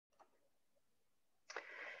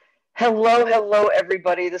Hello,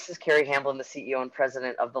 everybody. This is Carrie Hamblin, the CEO and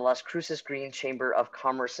president of the Las Cruces Green Chamber of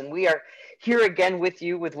Commerce. And we are here again with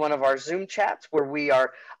you with one of our Zoom chats where we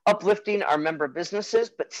are uplifting our member businesses.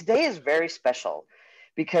 But today is very special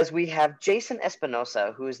because we have Jason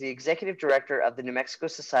Espinosa, who is the executive director of the New Mexico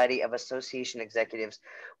Society of Association Executives,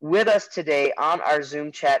 with us today on our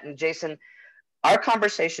Zoom chat. And Jason, our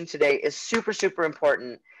conversation today is super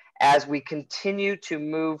important as we continue to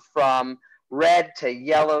move from red to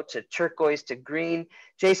yellow to turquoise to green.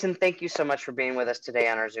 Jason, thank you so much for being with us today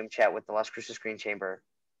on our Zoom chat with the Las Cruces Green Chamber.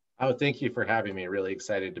 Oh, thank you for having me. Really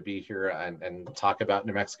excited to be here and talk about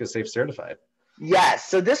New Mexico Safe Certified. Yes,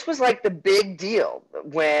 so this was like the big deal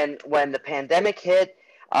when the pandemic hit.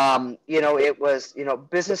 It was,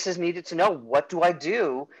 businesses needed to know, what do I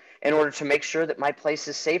do in order to make sure that my place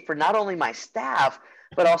is safe for not only my staff,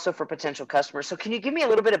 but also for potential customers. So can you give me a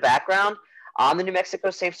little bit of background on the New Mexico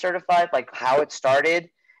Safe Certified, like how it started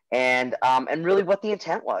and really what the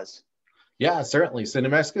intent was? Yeah, certainly. So New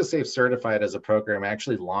Mexico Safe Certified as a program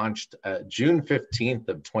actually launched June 15th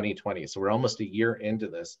of 2020. So we're almost a year into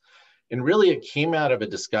this. And really it came out of a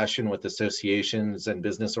discussion with associations and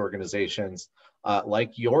business organizations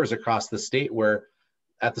like yours across the state, where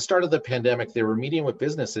at the start of the pandemic, they were meeting with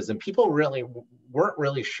businesses and people really weren't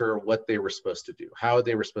really sure what they were supposed to do, how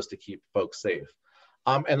they were supposed to keep folks safe.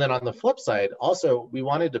 And then on the flip side, also, we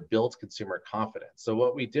wanted to build consumer confidence. So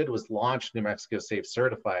what we did was launch New Mexico Safe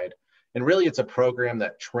Certified. And really, it's a program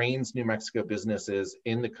that trains New Mexico businesses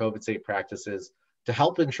in the COVID safe practices to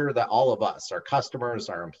help ensure that all of us, our customers,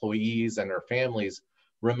 our employees, and our families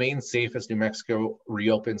remain safe as New Mexico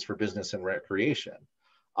reopens for business and recreation.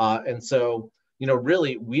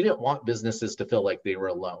 Really, we didn't want businesses to feel like they were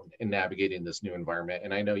alone in navigating this new environment.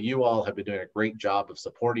 And I know you all have been doing a great job of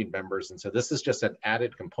supporting members. And so this is just an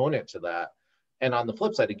added component to that. And on the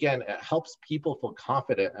flip side, again, it helps people feel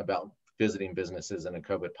confident about visiting businesses in a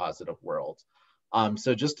COVID positive world.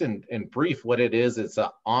 So just in brief, what it is, it's an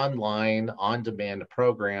online, on-demand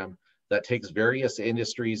program that takes various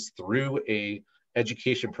industries through a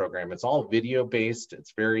education program. It's all video-based.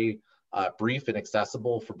 It's very brief and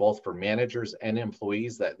accessible for managers and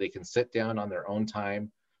employees, that they can sit down on their own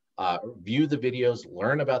time, view the videos,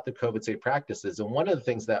 learn about the COVID safe practices. And one of the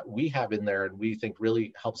things that we have in there and we think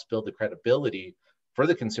really helps build the credibility for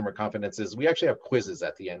the consumer confidence is we actually have quizzes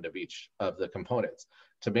at the end of each of the components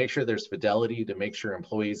to make sure there's fidelity, to make sure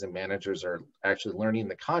employees and managers are actually learning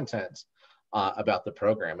the content about the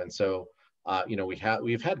program. And so,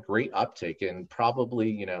 we've had great uptake, and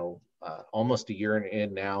probably, almost a year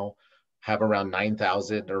in now, have around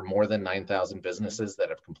 9,000 or more than 9,000 businesses that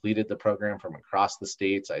have completed the program from across the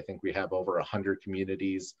states. I think we have over 100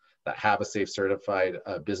 communities that have a safe certified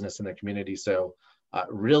business in the community. So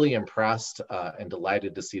really impressed and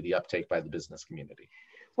delighted to see the uptake by the business community.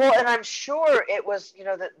 Well, and I'm sure it was,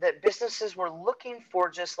 that businesses were looking for,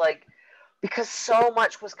 just like, because so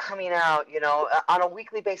much was coming out, on a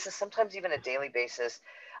weekly basis, sometimes even a daily basis,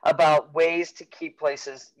 about ways to keep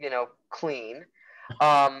places, clean.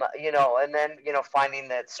 And then, finding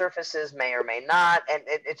that surfaces may or may not. And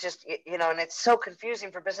it just, and it's so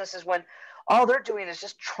confusing for businesses when all they're doing is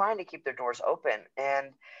just trying to keep their doors open.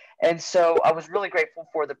 And so I was really grateful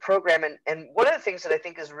for the program. And one of the things that I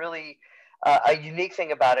think is really a unique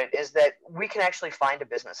thing about it is that we can actually find a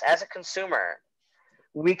business. As a consumer,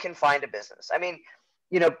 we can find a business. I mean,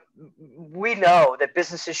 we know that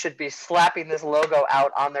businesses should be slapping this logo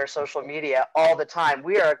out on their social media all the time.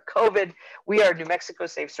 We are a New Mexico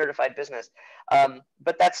Safe Certified business.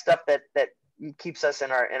 But that's stuff that keeps us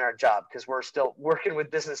in our job, because we're still working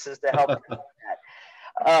with businesses to help them with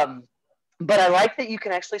that. But I like that you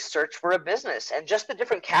can actually search for a business and just the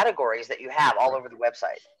different categories that you have all over the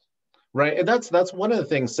website. Right, and that's one of the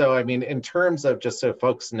things. So, I mean, in terms of, just so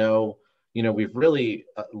folks know, we've really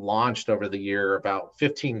launched over the year about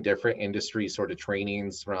 15 different industry sort of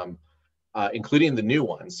trainings, from including the new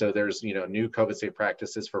ones. So there's, new COVID safe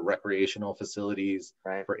practices for recreational facilities,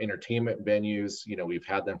 right, for entertainment venues. We've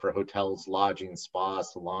had them for hotels, lodging,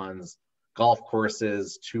 spas, salons, golf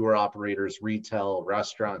courses, tour operators, retail,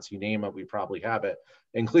 restaurants, you name it, we probably have it,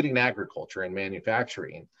 including agriculture and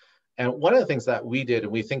manufacturing. And one of the things that we did,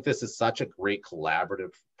 and we think this is such a great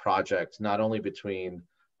collaborative project, not only between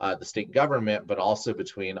the state government, but also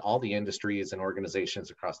between all the industries and organizations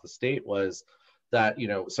across the state, was that,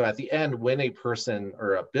 so at the end, when a person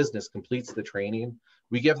or a business completes the training,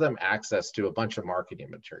 we give them access to a bunch of marketing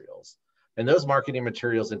materials. And those marketing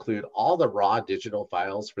materials include all the raw digital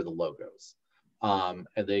files for the logos. And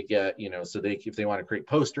they get, if they want to create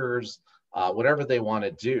posters, whatever they want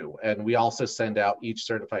to do. And we also send out each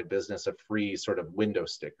certified business a free sort of window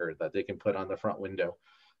sticker that they can put on the front window.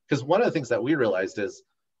 because one of the things that we realized is,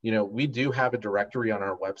 we do have a directory on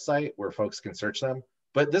our website where folks can search them,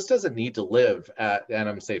 but this doesn't need to live at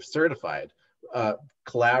NM Safe certified.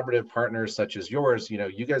 Collaborative partners such as yours,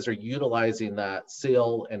 you guys are utilizing that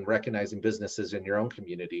sale and recognizing businesses in your own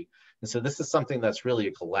community. And so this is something that's really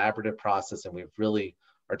a collaborative process, and we've really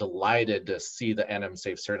are delighted to see the NM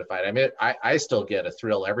Safe certified. I mean, I still get a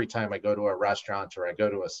thrill every time I go to a restaurant or I go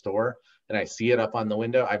to a store and I see it up on the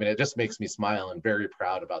window. I mean, it just makes me smile and very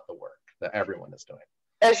proud about the work that everyone is doing.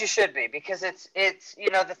 As you should be, because it's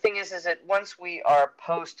the thing is that once we are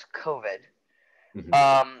post COVID,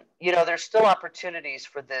 there's still opportunities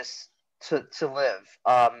for this to live,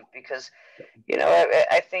 because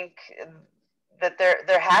I think that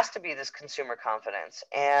there has to be this consumer confidence,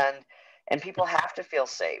 and people have to feel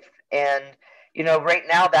safe, and right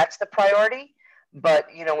now that's the priority. But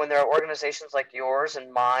when there are organizations like yours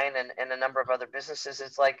and mine and a number of other businesses,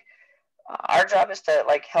 it's like our job is to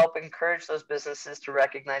like help encourage those businesses to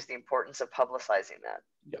recognize the importance of publicizing that.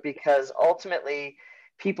 Yep. Because ultimately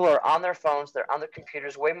people are on their phones, they're on their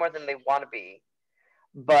computers way more than they want to be.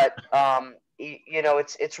 But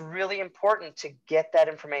it's really important to get that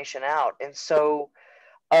information out. And so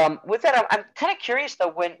with that, I'm kind of curious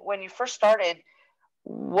though, when you first started,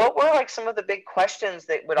 what were like some of the big questions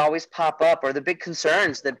that would always pop up, or the big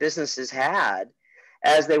concerns that businesses had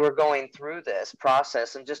as they were going through this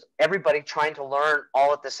process, and just everybody trying to learn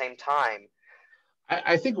all at the same time?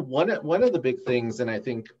 I think one of the big things, and I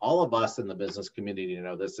think all of us in the business community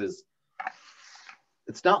know this, is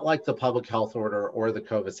it's not like the public health order or the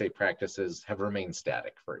COVID safe practices have remained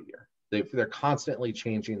static for a year. They're constantly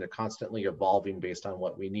changing, they're constantly evolving based on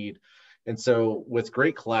what we need. And so with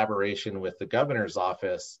great collaboration with the governor's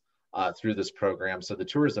office through this program, so the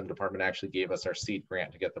tourism department actually gave us our seed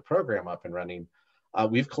grant to get the program up and running.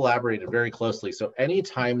 We've collaborated very closely. So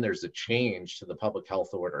anytime there's a change to the public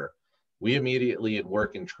health order, we immediately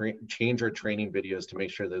work and change our training videos to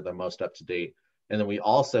make sure they're the most up to date. And then we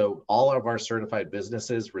also, all of our certified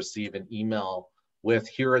businesses receive an email with,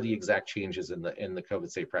 here are the exact changes in the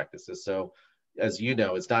COVID safe practices. So as you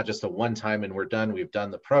know, it's not just a one time and we're done, we've done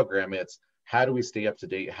the program. It's how do we stay up to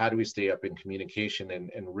date? How do we stay up in communication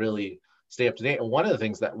and really stay up to date? And one of the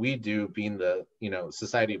things that we do, being the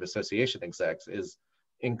Society of Association Execs, is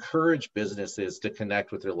encourage businesses to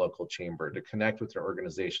connect with their local chamber, to connect with their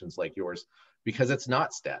organizations like yours, because it's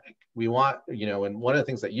not static. We want, and one of the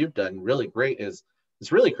things that you've done really great is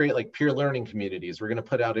really create like peer learning communities. We're going to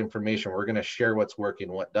put out information. We're going to share what's working,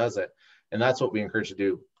 what doesn't. And that's what we encourage you to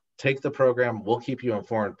do. Take the program, we'll keep you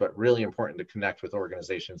informed, but really important to connect with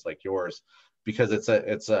organizations like yours, because it's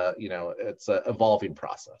a evolving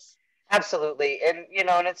process. Absolutely. And,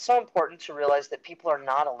 and it's so important to realize that people are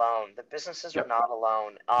not alone. The businesses are not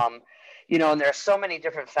alone. And there are so many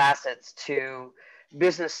different facets to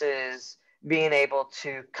businesses being able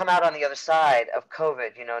to come out on the other side of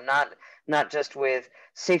COVID, not just with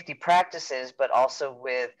safety practices, but also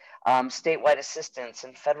with statewide assistance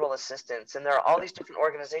and federal assistance. And there are all these different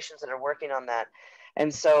organizations that are working on that.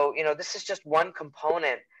 And so, this is just one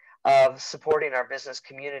component of supporting our business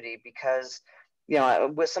community, because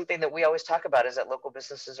with something that we always talk about is that local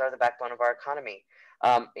businesses are the backbone of our economy.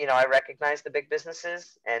 I recognize the big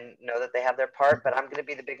businesses and know that they have their part, but I'm going to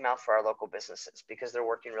be the big mouth for our local businesses, because they're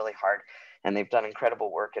working really hard and they've done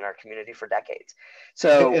incredible work in our community for decades.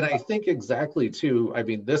 So, and I think exactly too, I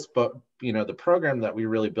mean, this book, the program that we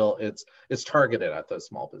really built, it's targeted at those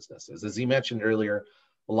small businesses. As you mentioned earlier,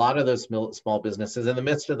 a lot of those small businesses in the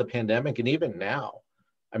midst of the pandemic, and even now,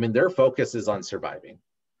 I mean, their focus is on surviving.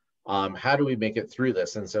 How do we make it through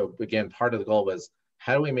this? And so again, part of the goal was,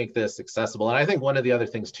 how do we make this accessible? And I think one of the other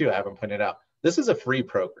things too, I haven't pointed out, this is a free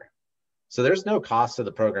program. So there's no cost to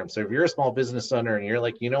the program. So if you're a small business owner and you're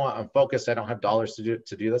like, you know what, I'm focused, I don't have dollars to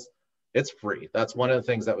do this, it's free. That's one of the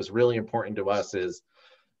things that was really important to us is,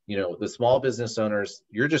 the small business owners,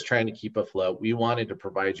 you're just trying to keep afloat. We wanted to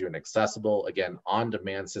provide you an accessible, again,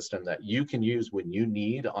 on-demand system that you can use when you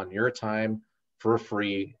need on your time for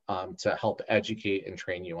free, to help educate and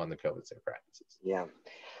train you on the COVID safe practices. Yeah.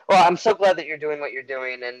 Well, I'm so glad that you're doing what you're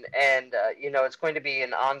doing, and it's going to be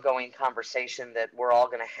an ongoing conversation that we're all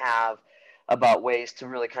going to have about ways to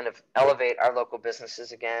really kind of elevate our local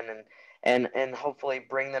businesses again, and hopefully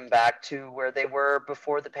bring them back to where they were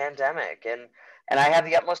before the pandemic. And I have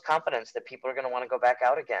the utmost confidence that people are going to want to go back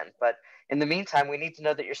out again. But in the meantime, we need to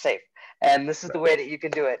know that you're safe. And this is the way that you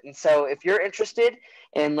can do it. And so if you're interested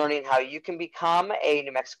in learning how you can become a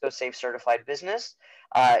New Mexico Safe certified business,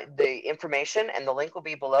 the information and the link will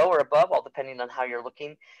be below or above, all depending on how you're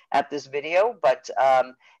looking at this video. But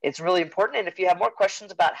it's really important. And if you have more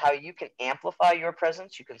questions about how you can amplify your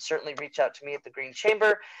presence, you can certainly reach out to me at the Green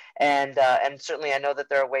Chamber. And certainly I know that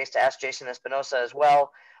there are ways to ask Jason Espinosa as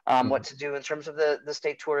well what to do in terms of the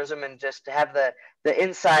state tourism, and just to have the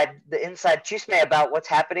inside chisme about what's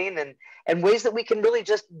happening, and ways that we can really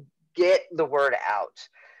just get the word out.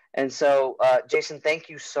 And so, Jason, thank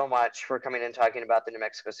you so much for coming and talking about the New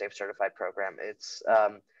Mexico Safe Certified program. It's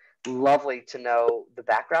lovely to know the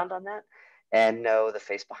background on that and know the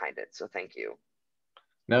face behind it. So thank you.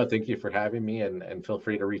 No, thank you for having me, and feel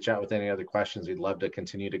free to reach out with any other questions. We'd love to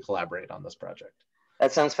continue to collaborate on this project.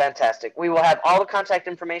 That sounds fantastic. We will have all the contact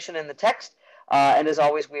information in the text. And as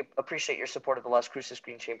always, we appreciate your support of the Las Cruces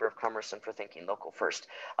Green Chamber of Commerce and for thinking local first.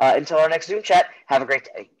 Until our next Zoom chat, have a great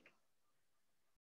day.